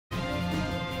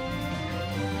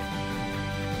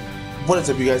What is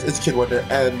up, you guys? It's KiddW0nder,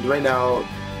 and right now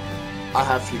I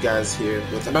have you guys here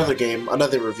with another game,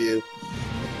 another review.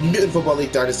 Mutant Football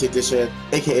League Dynasty Edition,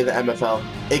 aka the MFL,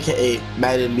 aka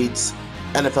Madden meets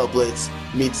NFL Blitz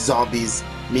meets Zombies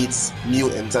meets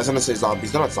Mutants. I was gonna say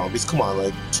zombies, they're not zombies. Come on,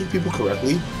 like, treat people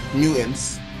correctly.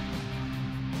 Mutants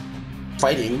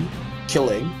fighting,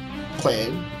 killing,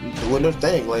 playing, doing their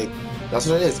thing. Like, that's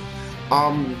what it is.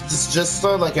 It's just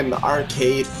like an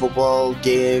arcade football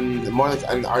game, more like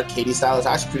an arcadey style. It's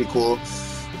actually pretty cool.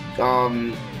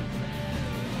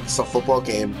 It's a football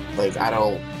game. Like,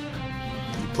 you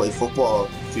play football.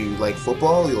 If you like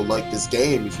football, you'll like this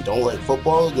game. If you don't like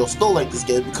football, you'll still like this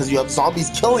game because you have zombies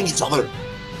killing each other.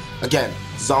 Again,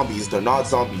 zombies. They're not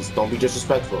zombies. Don't be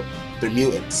disrespectful. They're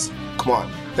mutants. Come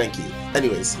on. Thank you.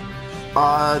 Anyways,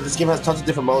 this game has tons of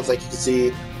different modes. Like you can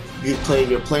see. You can play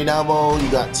your play now mode,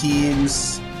 you got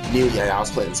teams, I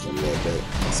was playing this game a little bit,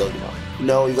 so you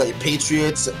know, you got your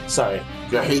Patriots,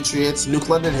 your Hatriots, Nuke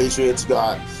London Hatriots, you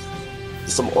got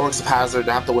some Orcs of Hazard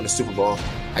that have to win a Super Bowl.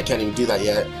 I can't even do that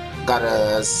yet. Got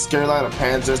a Scareline of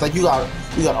Panzers, like you got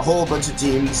a whole bunch of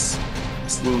teams,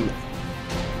 some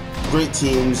great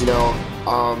teams, you know.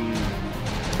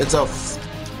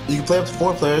 You can play up to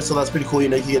 4 players, so that's pretty cool. You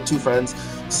know, you can get 2 friends.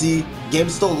 See,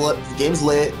 game's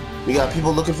lit. We got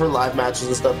people looking for live matches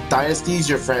and stuff. Dynasty is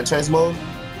your franchise mode.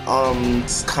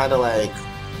 It's kind of like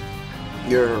I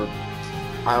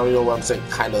don't know what I'm saying.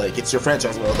 Kind of like it's your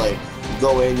franchise mode. Like you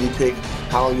go in, you pick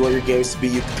how long you want your games to be.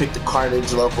 You can pick the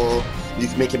carnage level. You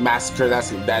can make it massacre.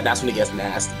 That's when it gets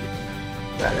nasty.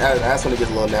 That's when it gets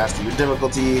a little nasty. Your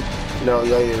difficulty, you know, you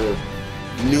got your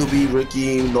newbie,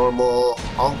 rookie, normal,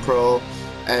 all pro,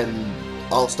 and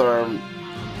all-star.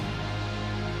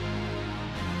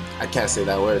 I can't say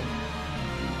that word.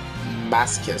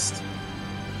 Masochist.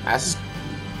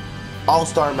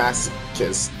 All-star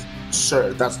masochist.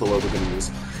 Sure, that's the word we're gonna use.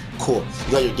 Cool.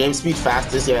 You got your game speed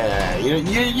fastest. Yeah.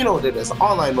 You know what it is.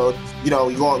 Online mode. You know,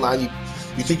 you go online.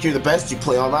 You think you're the best. You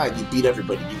play online. You beat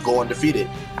everybody. You go undefeated,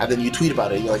 and then you tweet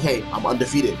about it. You're like, hey, I'm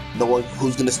undefeated. No one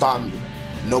who's gonna stop me.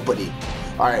 Nobody.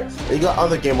 All right. And you got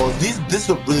other game modes. This is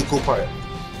a really cool part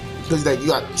because you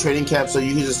got training camp, so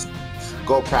you can just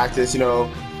go practice. You know.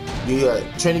 You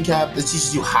got training camp that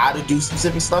teaches you how to do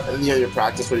specific stuff, and then you have your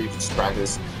practice where you can just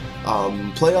practice.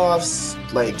 Playoffs,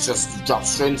 like just drop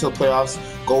straight into the playoffs,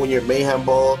 go in your Mayhem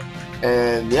Bowl,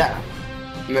 and yeah.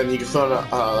 And then you can throw in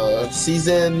a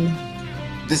season.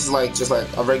 This is like just like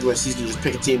a regular season. You just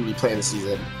pick a team and you play in the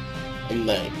season. And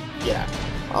like, yeah.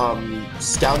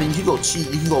 Scouting, you can go cheat.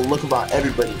 You can go look about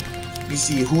everybody. You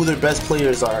see who their best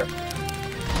players are,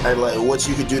 and like what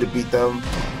you could do to beat them.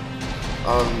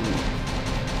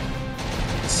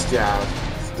 Yeah,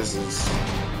 this is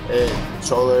it.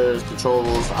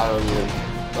 Controls, I don't even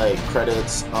like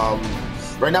credits.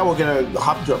 Right now we're gonna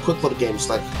hop into a quick little game, just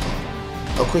like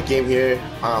a quick game here.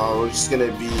 We're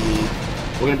gonna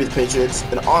be the Patriots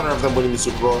in honor of them winning the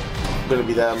Super Bowl. We're gonna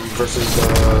be them versus the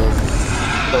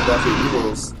Philadelphia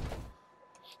Eagles.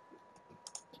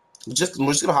 We're just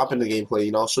gonna hop into the gameplay,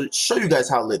 you know, show you guys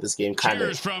how lit this game how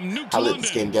lit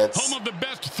this game gets. Home of the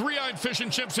best 3-eyed fish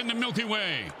and chips in the Milky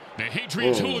Way. The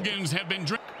Hatriots hooligans have been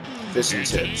fish and chips.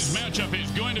 Today's matchup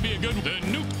is going to be a good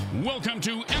one. Welcome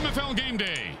to MFL Game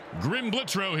Day. Grim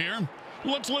Blitzrow here.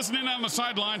 Let's listen in on the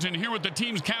sidelines and hear what the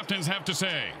team's captains have to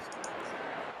say.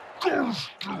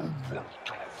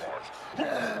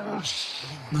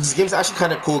 This game's actually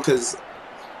kind of cool because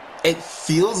it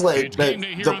feels like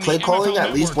the play calling,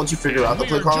 at least once you figure out the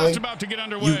play calling,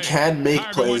 you can make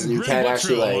plays and you can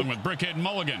actually like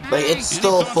it's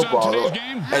still football,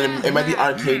 and it might be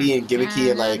arcadey and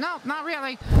gimmicky and like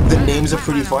the names are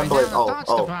pretty fun, but like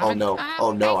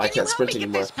oh no, I can't sprint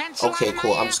anymore. Okay,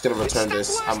 cool. I'm just gonna return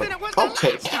this. I'm like,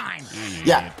 okay,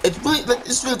 yeah, it's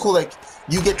really cool. Like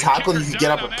you get tackled, you can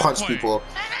get up and punch people.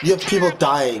 You have people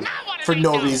dying for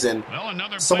no reason.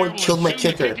 Someone killed my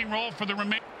kicker.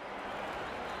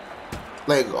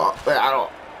 Like, I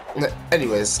don't.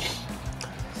 Anyways,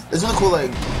 it's really cool. Like,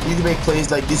 you can make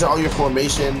plays. Like, these are all your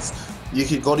formations. You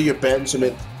can go to your bench and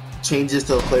it changes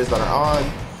to the plays that are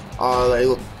on. Like,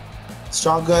 look,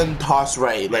 shotgun, toss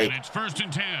right. Like, it's 1st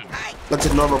and 10. That's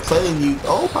a normal play. And you,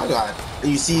 oh my god,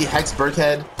 and you see Hex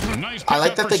Burkhead. I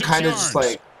like that they kind of just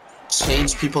like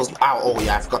change people's. Oh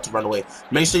yeah, I forgot to run away.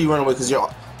 Make sure you run away because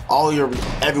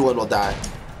everyone will die.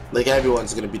 Like,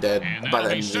 everyone's gonna be dead by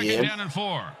the end of the game.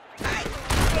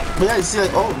 But yeah, you see,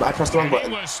 like, oh, I pressed the wrong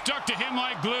button. Was stuck to him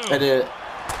like glue. I did.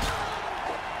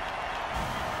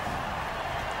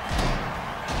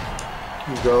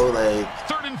 You go, like,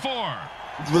 3rd and 4.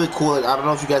 It's really cool. Like, I don't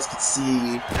know if you guys could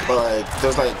see, but like,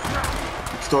 there's like,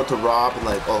 you can throw it to Rob and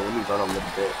like, oh, let me run a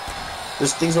little bit.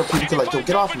 there's things where people can like, yo,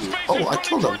 get off me. Oh, I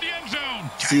killed him.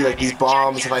 See, like these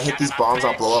bombs. If I hit these bombs,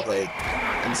 I'll blow up like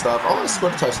and stuff. Oh, I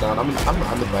scored a touchdown. I'm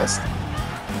the best.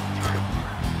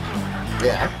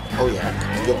 Yeah. Oh yeah.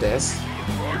 Good dance.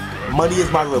 Money is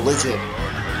my religion.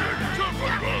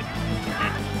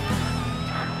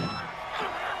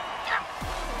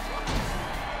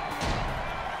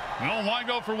 Well, why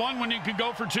go for one when you could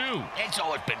go for two? It's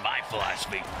always been my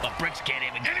philosophy, but Bricks can't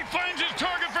even... And he finds his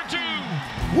target for two!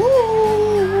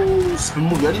 Woo! Spin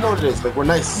move. You already know what it is. Like, we're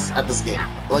nice at this game.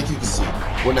 Like you can see.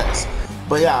 We're nice.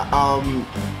 But yeah,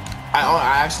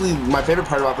 I actually, my favorite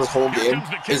part about this whole game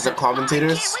is the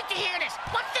commentators. I can't wait to hear this.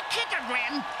 What's the kicker,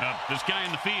 Grim? This guy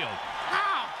in the field.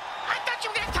 Oh, I thought you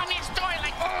were going to tell me a story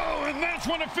like... Oh, and that's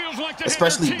when it feels like the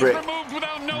especially Brick.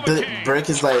 The Brick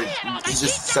is like, he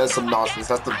just says some nonsense.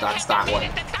 That's that one.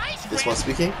 This one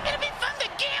speaking. It'll be fun to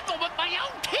gamble with my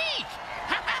own teeth.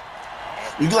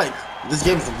 You can like, this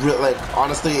game is real, like,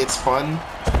 honestly, it's fun.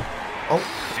 Oh,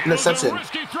 interception. We're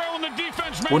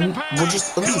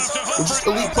just elite. We're just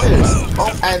elite players.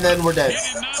 Oh, and then we're dead.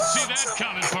 Did not see that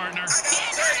coming, partner.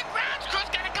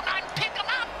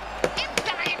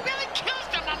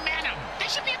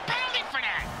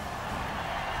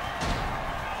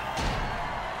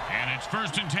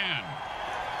 First and 10.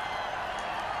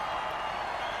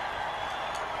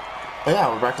 Oh,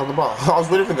 yeah, we're back on the ball. I was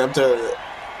waiting for them to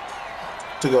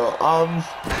go.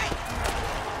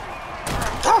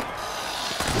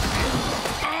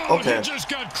 Okay. He just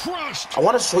got crushed. I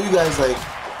want to show you guys like,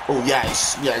 oh yeah,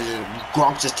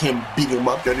 Gronk just came beating him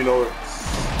up. You already know what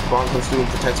Gronk comes through and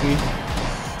protects me.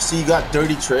 See, you got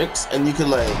dirty tricks, and you can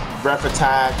like ref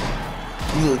attack.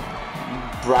 You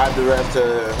bribe the ref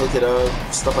to hook it up,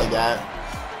 stuff like that.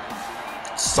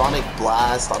 Sonic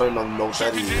Blast, I don't know what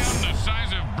that is. The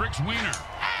size of Brick's wiener.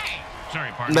 Hey! Sorry,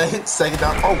 partner. Second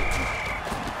down. Oh.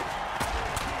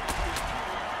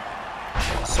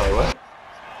 Sorry, what?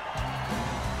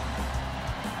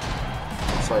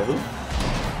 Sorry, who?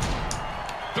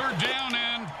 Third down,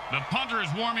 and the punter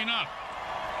is warming up.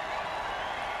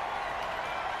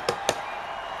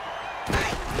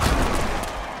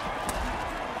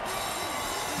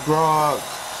 Gronk.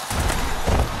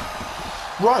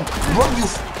 Run, you.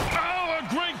 Oh, a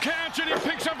great catch, and he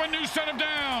picks up a new set of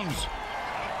downs.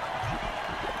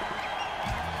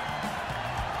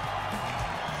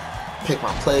 Pick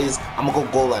my plays. I'm gonna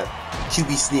go goal line.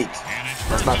 QB sneak.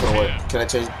 That's not gonna work. Can I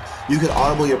change? You can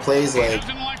audible your plays like. He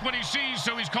doesn't like what he sees,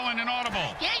 so he's calling an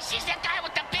audible. Yeah, he sees that guy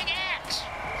with the big axe.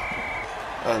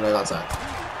 Oh no, that's not.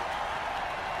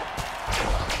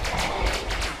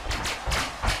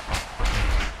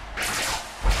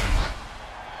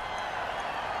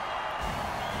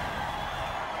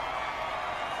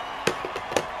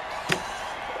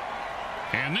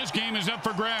 And this game is up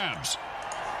for grabs.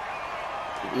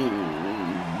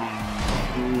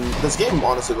 This game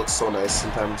honestly looks so nice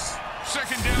sometimes.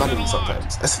 Second down. Not even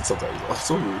sometimes. I said sometimes. Oh,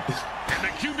 so rude. And the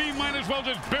QB might as well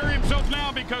just bury himself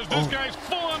now because this guy's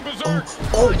full on berserk.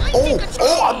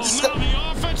 I'm just... Now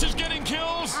the offense is getting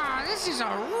kills. Oh, this is a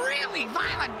really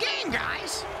violent game,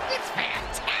 guys. It's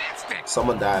fantastic.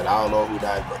 Someone died. I don't know who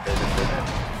died, but they did that.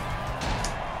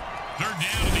 Third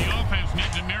down, and the offense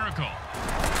needs a miracle.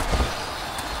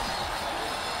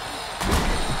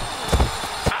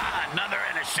 Another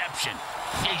interception.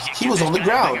 He was on the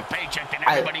ground.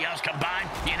 Everybody else combined,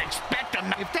 you'd expect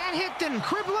him. If that hit didn't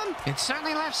cripple him, it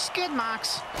certainly left skid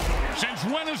marks. Since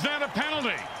when is that a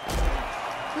penalty?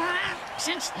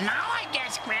 Since now, I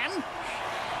guess, Grim.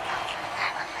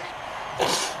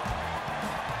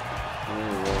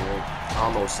 I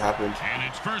don't know what's happened. And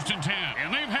it's first and 10.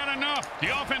 And they've had enough. The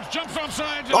offense jumps off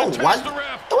sides and why? attacks the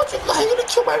ref. How are you gonna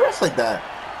kill my ref like that?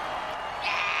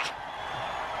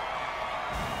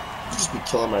 You just be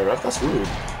killing my ref? That's rude.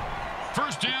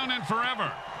 First down and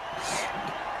forever.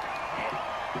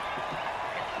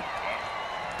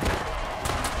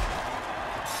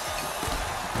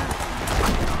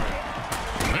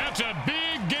 That's a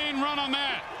big gain run on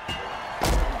that.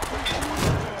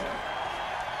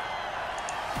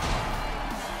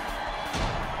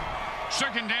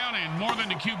 Second down and more than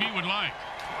the QB would like.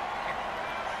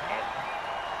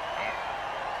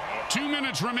 2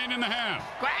 minutes remain in the half.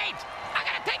 Great! I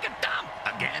gotta take a dump!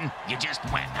 Again? You just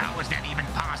went. How is that even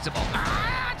possible?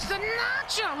 It's the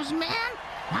nachos, man!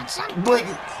 Want some? Like,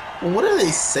 what are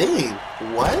they saying?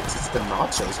 What? It's the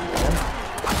nachos, man.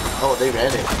 Oh, they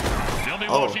ran it. They'll be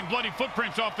washing bloody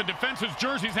footprints off the defense's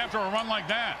jerseys after a run like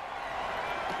that.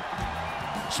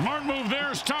 Smart move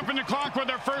there, stopping the clock with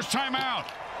their first time out.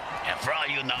 And for all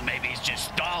you know, maybe he's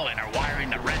just stalling or wiring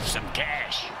the ref some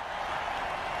cash.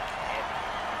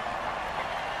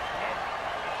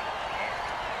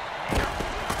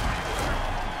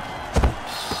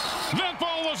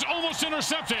 Almost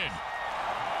intercepted.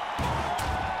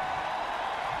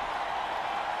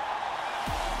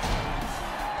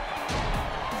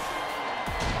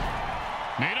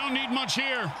 They don't need much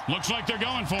here. Looks like they're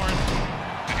going for it.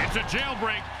 It's a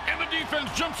jailbreak, and the defense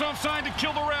jumps offside to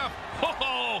kill the ref.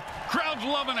 Oh, crowd's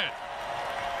loving it.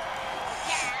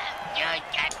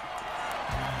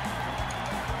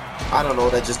 I don't know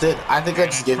what I just did. I think I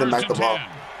just gave him back the ball.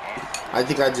 I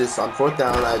think I just, on 4th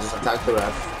down, I just attacked the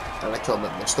ref, and I killed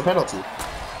him. It's the penalty.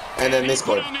 And then they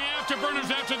scored. On the afterburners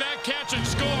after that catch and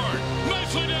scored.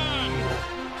 Nicely done.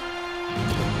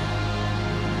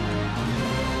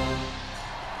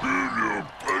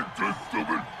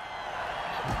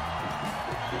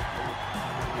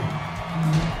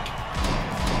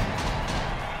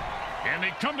 And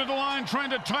they come to the line trying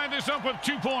to tie this up with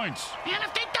 2 points. And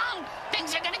if they don't,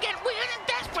 things are going to get weird and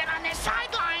desperate on this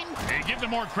sideline. They give them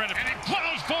more credit, and it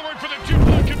plows forward for the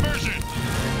 2-point conversion.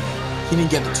 He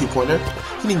didn't get the 2-pointer.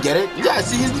 He didn't get it. Yeah,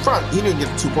 see, he's in front. He didn't get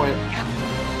the 2-pointer.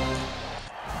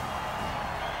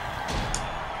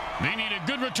 They need a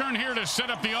good return here to set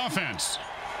up the offense.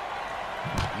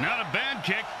 Not a bad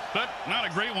kick, but not a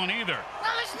great one either.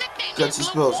 Well, his nickname Gutsy is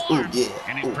spills. Lukewarm. Oh, yeah.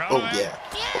 And he's proud Oh, of that? yeah.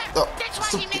 Yeah, that's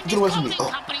why he named Get away his from me. clothing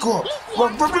Oh, company go on.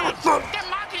 Lukewarm Run. Their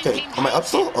marketing Okay, team am I up hates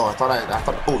still? it. Oh, I thought,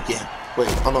 oh, yeah. Wait,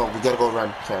 oh no, we gotta go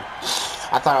run. Okay.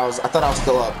 I thought I was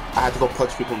still up. I had to go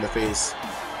punch people in the face.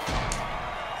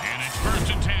 And it's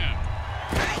 1st and 10.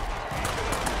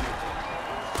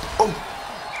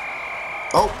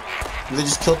 Oh, they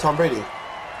just killed Tom Brady.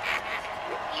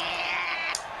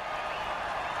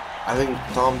 I think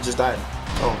Tom just died.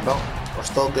 Oh, no. We're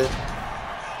still good.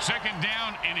 2nd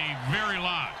down and a very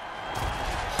lot.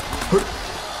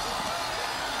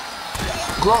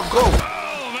 Go.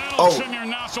 That'll trim your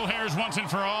nostril hairs once and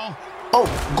for all. Oh,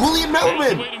 Julian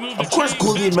Edelman. Of course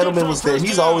Julian Edelman was there.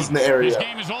 He's always in the area.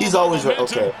 He's always right.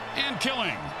 Okay. And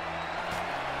killing.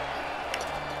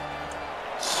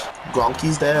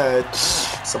 Gronky's dead.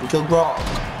 Someone killed Gronk.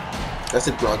 That's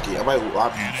it, Gronky.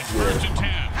 And it's 1st and 10.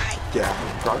 Yeah,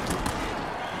 Gronky.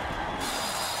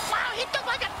 Wow, he took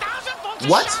like 1,000 volts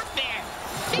What? shot there.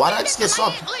 Why did I just get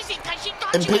subbed?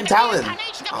 And Pin Pin Talon. I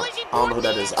don't know who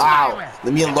that is. Ow!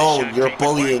 Leave me alone. You're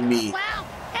bullying me. Well,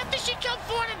 after she killed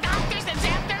 4 of the doctors and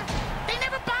zapped her, they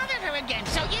never bothered her again.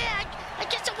 So yeah, I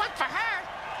guess it worked for her.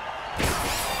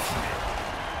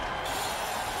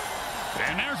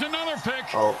 And there's another pick.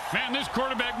 Oh. Man, this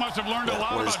quarterback must have learned a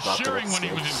lot what is about sharing when he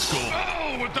Buckle? was in school.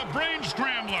 Oh, with the brain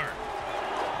scrambler.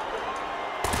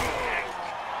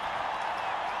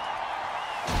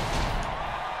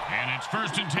 And it's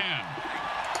 1st and 10.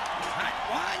 Hot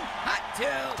 1, hot 2,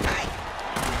 hot.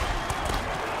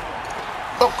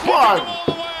 Oh, come on! All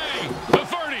the way. The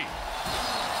 30.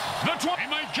 The 20. He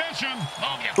might catch him.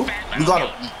 Ooh, we got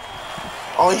him.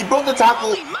 Oh, he broke the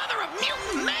tackle. Holy mother of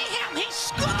mutant mayhem, he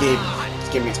scored! This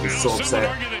game makes me so Some would upset.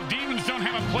 argue that demons don't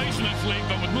have a place in this league,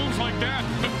 but with moves like that,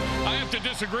 I have to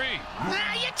disagree.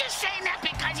 Nah, you're just saying that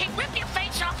because he ripped your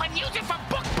face off and used it for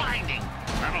bookbinding.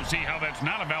 I don't see how that's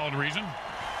not a valid reason.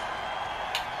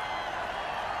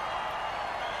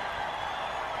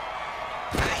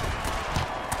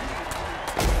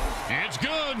 It's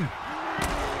good.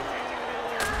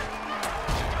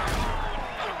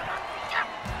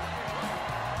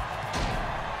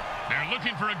 They're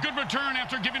looking for a good return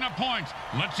after giving up points.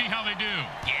 Let's see how they do.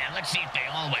 Yeah, let's see if they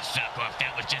always suck or if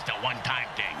that was just a one-time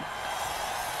thing.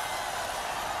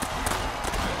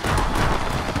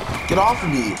 Get off of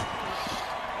me.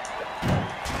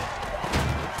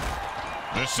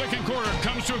 The 2nd quarter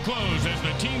comes to a close as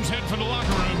the teams head for the locker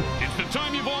room. It's the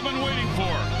time you've all been waiting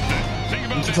for. Think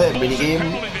about You can that play a bullshit minigame.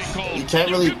 penalty they called. You can't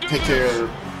really can do pick this.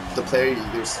 the player,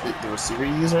 the receiver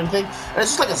you use or anything. And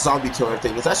it's just like a zombie killer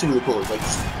thing. It's actually really cool. It's like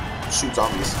shoot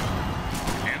zombies.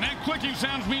 And that clicking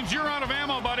sounds means you're out of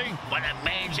ammo, buddy. What it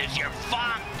means is you're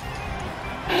fucked.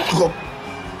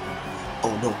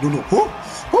 Oh no.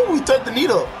 Oh, we thread the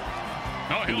needle.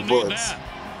 Oh, he'll need bullets. that.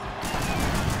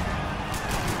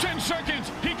 10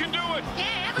 seconds. He can do it.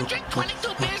 Yeah, ever drink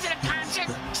 22 beers at a concert?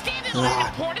 Stand in line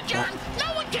at Porta John?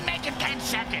 No one can make it 10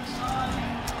 seconds.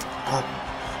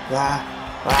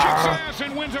 Kicks ass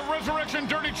and wins a resurrection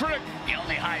dirty trick. The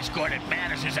only high score that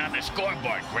matters is on the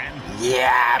scoreboard, Grim.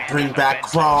 Yeah, bring back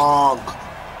Gronk.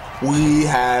 We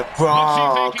have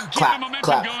Gronk. Clap.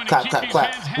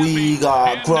 We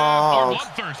got Gronk.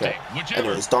 Okay.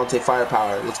 Anyways, Dante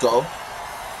Firepower. Let's go.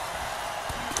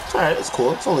 Alright, it's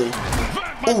cool. It's only...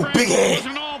 Oh, big hit.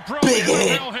 Big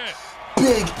hit.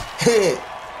 Big hit.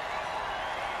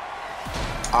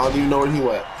 I don't even know where he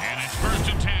went. And it's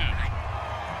 1st and 10.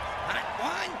 Hot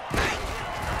 1, hot.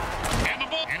 And the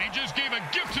ball. And he just gave a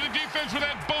gift to the defense with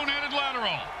that boneheaded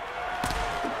lateral.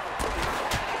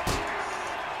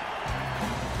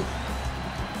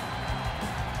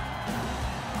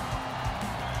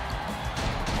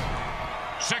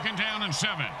 Second down and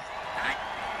 7.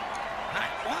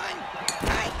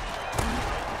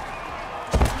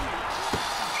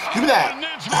 Give me that.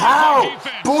 How?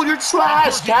 Bull, you're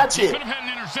trash. Catch it. Could have had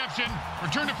an interception.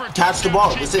 Returned it for a Catch the touchdown, ball.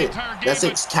 changed That's the it. entire game, That's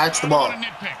it. but Catch the I ball. don't wanna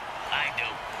nitpick. I do.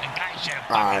 The guy should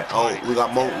have. All right. Oh,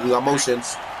 we got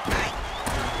motions.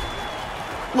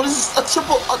 What is this? A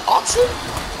triple option?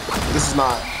 This is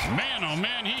not. Man, oh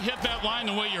man, he hit that line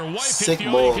the way your wife Sick hit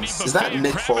the all-you-can-eat moves. buffet Is that at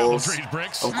Nick Crab Apple Foles? Trees,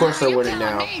 Bricks. Of course they're You winning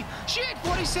telling now. me? She ate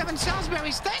 47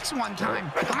 Salisbury steaks one time.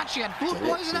 Thought she had food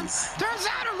poisoning. Turns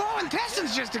out her lower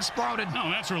intestines just exploded. No,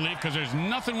 that's relief because there's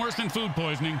nothing worse than food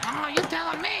poisoning. Oh, you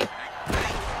telling me?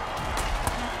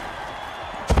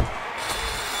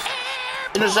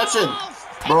 Interception.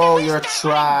 Bro, you're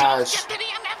trash.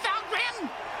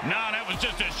 No, that was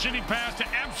just a shitty pass to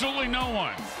absolutely no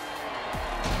one.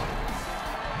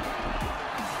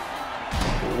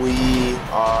 We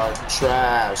are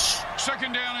trash.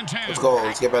 Second down and 10. Let's go.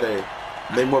 Let's get better.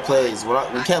 Make more plays.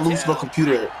 We can't lose to no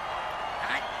computer.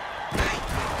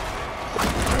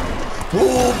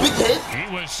 Whoa, big hit.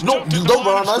 He was No, stuffed at the don't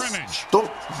line run of on us. scrimmage.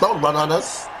 Don't run on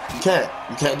us. You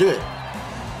can't do it.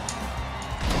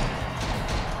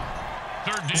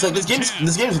 Third down It's like this and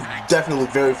 10. game is definitely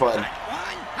very fun.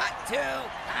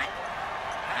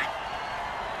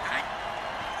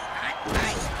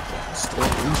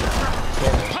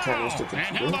 Pow!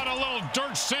 And how about a little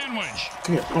dirt sandwich?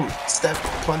 Come here. Step,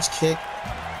 punch, kick.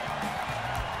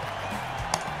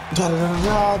 Da da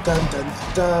da da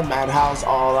da da. Madhouse,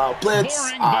 all out blitz.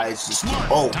 Boring, I but just. smart.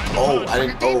 Oh, Time to oh, punch. I When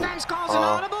didn't. the Oh, defense calls an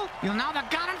audible, you'll know they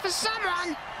got him for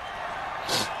someone.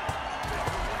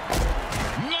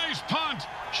 Nice punt.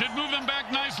 Should move them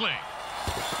back nicely.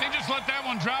 They just let that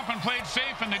one drop and played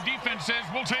safe, and the defense says,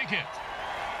 we'll take it.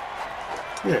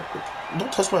 here.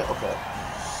 Don't touch my. Okay.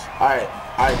 All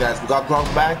right, guys. We got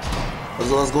Gronk back.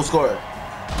 Let's go score.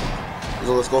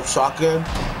 Let's go shotgun.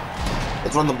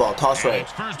 Let's run the ball. Toss right.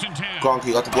 It's first and 10. Gronk,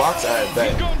 you got the blocks. All right,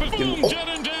 bet. Boom, get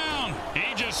him down.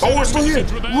 He just Oh, we're still here.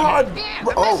 Run. Yeah,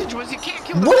 the Oh. message was you can't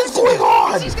kill the What is messenger, going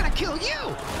on? 'cause he's gonna kill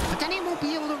you. But then he won't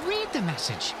be able to read the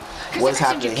message. 'Cause What is the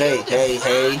messenger happening? Hey, killed him.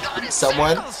 hey, Going in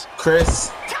someone, circles.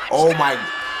 Chris. Oh my.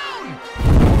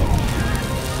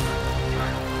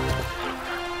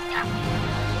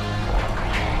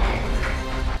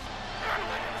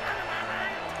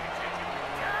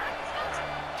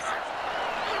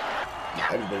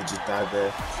 Everybody just died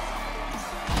there.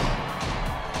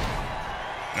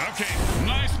 Okay,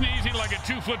 nice and easy like a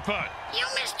 2-foot putt. You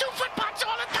miss 2-foot putts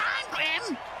all the time,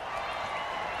 Grim.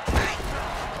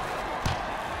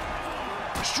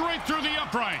 Straight through the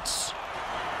uprights.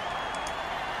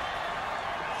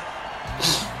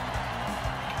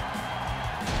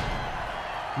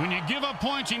 When you give up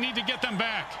points, you need to get them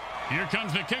back. Here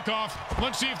comes the kickoff.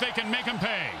 Let's see if they can make them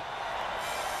pay.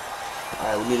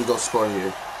 All right, we need to go score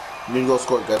here. We need to go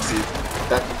score, Gutsy.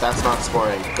 That's not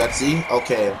scoring. Gutsy,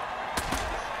 okay.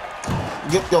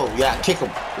 Yo, yeah, kick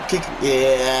him. Kick him.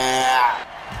 Yeah.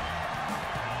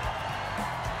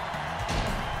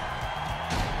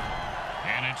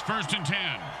 And it's first and 10.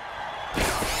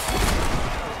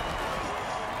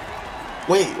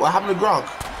 Wait, what happened to Gronk?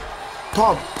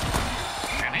 Tom.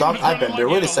 And he Dom was running Ibender. like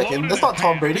Wait a he second. loaded That's in not Tom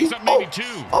pants, Brady. except maybe Oh.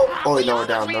 two. Oh, wait, We no, all we're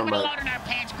down. agree Never with mind. loading our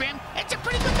pants, Grim. It's a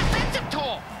pretty good defensive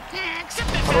tool. Yeah, except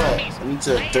the All right, zombies. I need to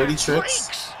They dirty are tricks.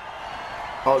 freaks.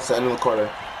 Oh, it's the end of the quarter.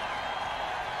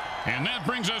 And that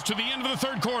brings us to the end of the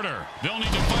third quarter. They'll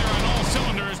need to fire on all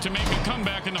cylinders to make a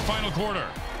comeback in the final quarter.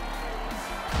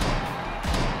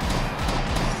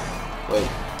 Wait,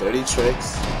 dirty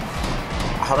tricks.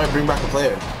 How do I bring back a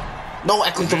player? No,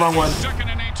 I clicked the wrong one. Second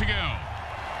and 8 to go.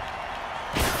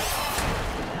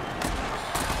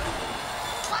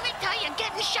 Let me tell you,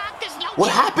 getting shocked is no What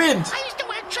joke. happened? I used to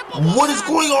wear triple What is socks,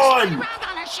 going slide on? around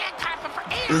on a shag carpet for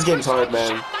 8 This game's hours, hard,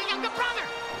 man. shot my younger brother.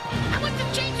 I went to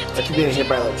change the I keep getting hit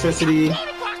by electricity. Blown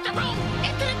across the room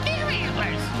into the deer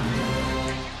antlers.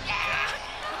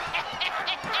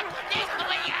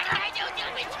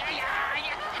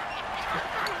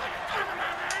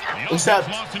 The What's that?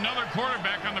 Oaklands lost another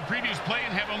quarterback on the previous play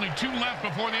and have only 2 left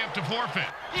before they have to forfeit.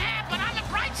 Yeah, but on the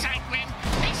bright side, Grim,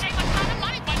 they save a ton of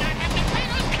money by not having to pay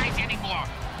those guys anymore.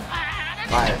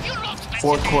 All right,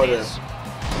 fourth quarter.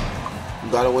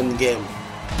 You gotta win the game.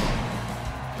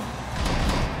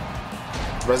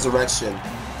 Resurrection.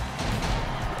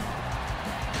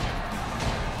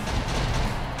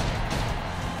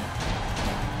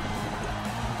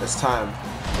 It's time.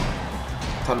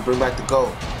 Time to bring back the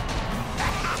GOAT.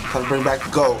 Time to bring back the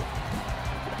GOAT.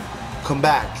 Come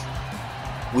back.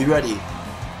 We ready.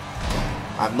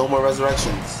 I have no more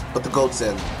resurrections, but the GOAT's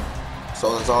in.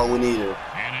 So that's all we needed.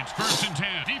 And it's first and 10.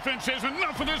 defense says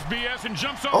enough of this BS and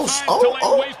jumps off sides to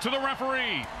lay waste to the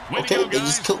referee. Okay, they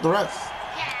just killed the ref.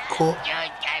 Cool.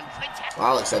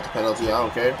 I'll accept the penalty. I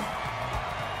don't care.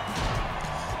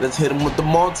 Let's hit him with the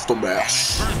monster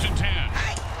mash. First and 10.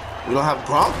 We don't have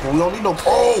Gronk, but we don't need no.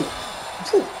 Oh!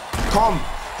 Tom,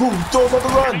 who throws on the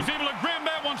run? He's able to grab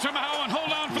that one somehow and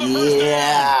hold on for the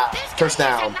first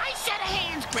down.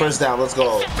 First down, let's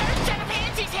go.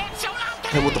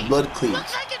 Hit with the blood cleat.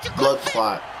 Blood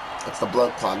clot. That's the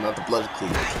blood clot, not the blood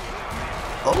cleat.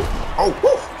 Oh,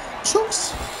 woo!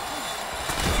 Chokes.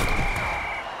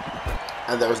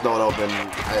 And there was no one open.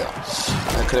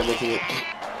 I couldn't make it.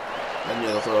 Any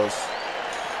other throws.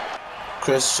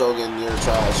 Chris Shogun, you're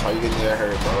trash. How you gonna get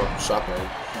hurt, bro? Shocking.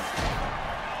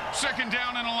 Second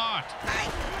down and a lot.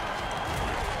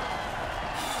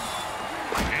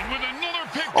 And with another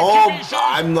pick.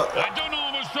 I'm not. I don't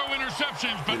always throw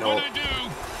interceptions, but when I do,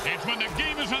 it's when the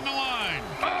game is on the line.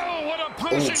 Oh, what a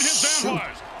punishing hit that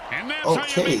was. And that's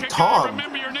how you make a guy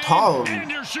remember your name and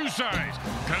your shoe size.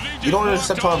 You don't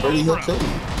intercept Tom Brady, he'll kill you.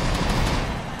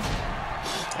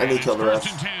 I need to kill the ref.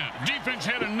 Defense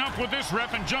had enough with this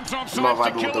ref and jumps off I'm not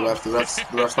vibing with the ref. The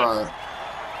ref's fine.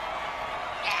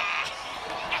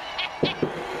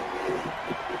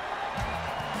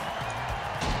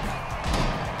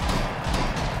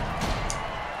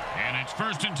 And it's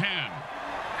first and 10.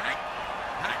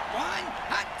 Hot one,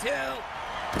 hot two.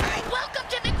 Welcome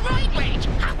to the groin range.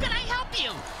 How can I help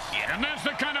you? Yeah. And that's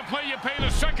the kind of play you pay the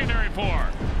secondary for.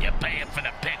 You pay him for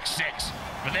the pick six.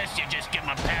 For this, you just give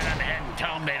them a pat on the head and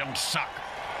tell them they don't suck.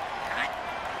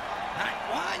 Hot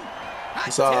one, hot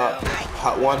It's two.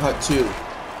 hot one, hot two.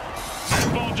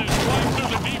 That ball just flies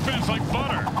through the defense like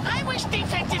butter. I wish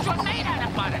defenses were made out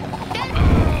of butter.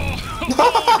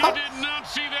 Oh, you did not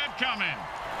see that coming.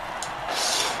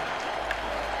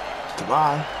 Come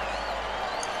on.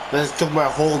 Let's kill my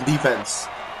whole defense.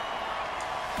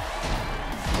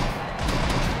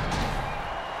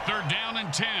 Third down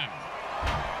and 10.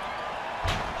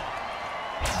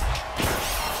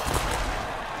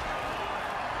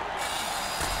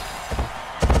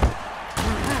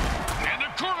 And the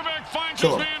quarterback finds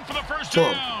his man for the first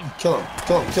down. Kill him.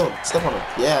 Step on him.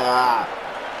 Yeah.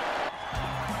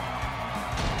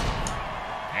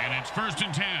 And it's first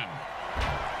and 10.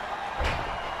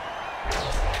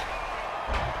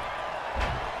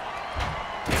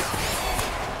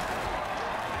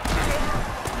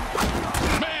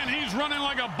 Running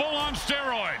like a bull on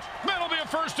steroids. That'll be a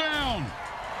first down.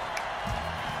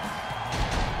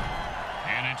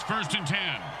 And it's first and 10.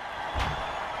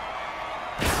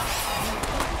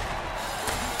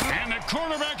 And the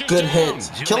cornerback is good down.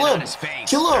 hit. Kill him.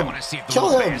 Kill him.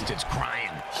 Kill him.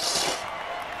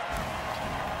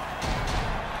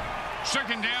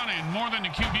 Second down and more than the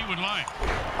QB would like.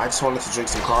 I just wanted to drink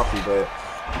some coffee, but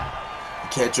you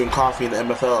can't drink coffee in the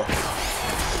MFL.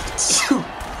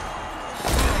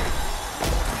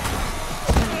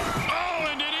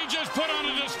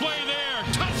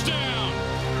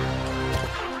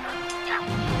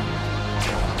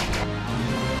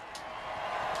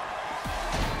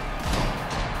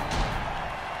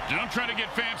 Don't try to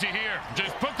get fancy here.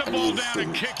 Just put the ball down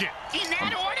and kick it. In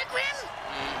that order, Grim?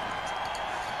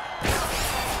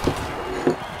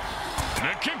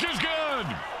 The kick is good.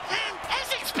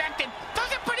 As expected,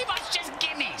 those are pretty much just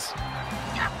gimmies.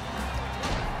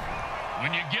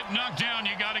 When you get knocked down,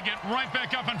 you got to get right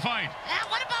back up and fight.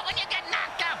 What about when you get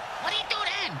knocked up? What do you do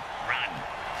then? Run.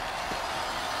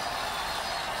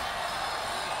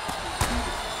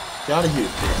 Get out of here.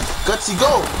 Gutsy,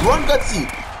 go. Run, Gutsy.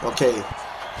 Okay.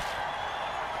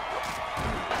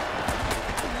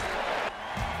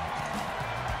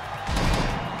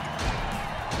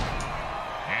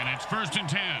 First and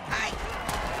 10.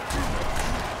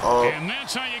 Oh. And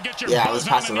that's how you get your let's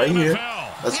pass it right here.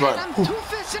 Let's run.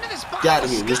 Get out of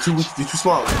here. You're too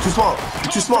small. You're too small.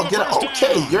 You're too small. Get out.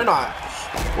 Okay, you're not.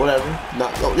 Whatever.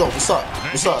 Yo, what's up?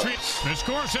 What's up?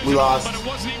 We lost.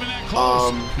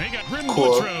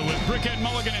 Cool.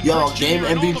 Yo, game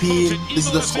MVP. This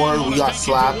is the score. We got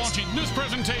slapped.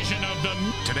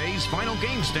 Today's final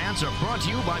game stats are brought to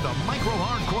you by the Micro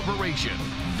Hard Corporation.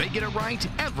 They get it right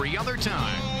every other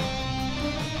time.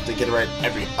 They get it right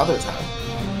every other time.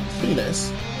 Pretty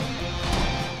nice.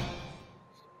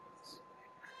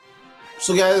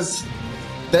 So guys,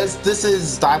 that's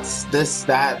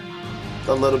that,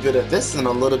 a little bit of this and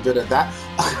a little bit of that.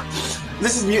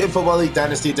 This is Mutant Football League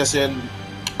Dynasty Edition.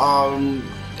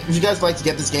 If you guys like to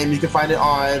get this game, you can find it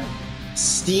on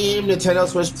Steam, Nintendo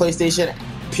Switch, PlayStation,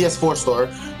 PS4 store.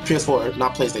 PS4,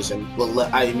 not PlayStation. Well,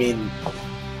 I mean,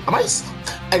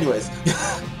 anyways,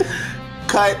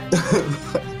 cut.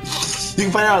 You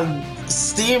can find it on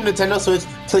Steam, Nintendo Switch,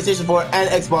 PlayStation 4 and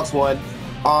Xbox One.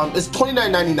 It's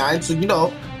 $29.99, so you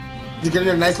know, you're getting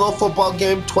a nice little football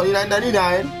game,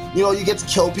 $29.99. You know, you get to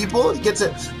kill people, you get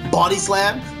to body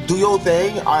slam, do your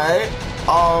thing, alright?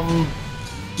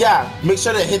 Yeah, make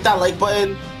sure to hit that like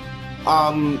button,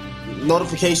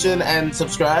 notification, and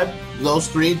subscribe. Those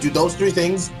three, do those three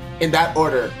things in that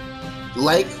order.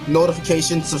 Like,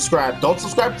 notification, subscribe. Don't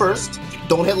subscribe first,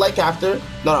 don't hit like after.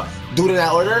 No, do it in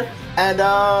that order. And,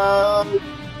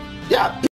 yeah.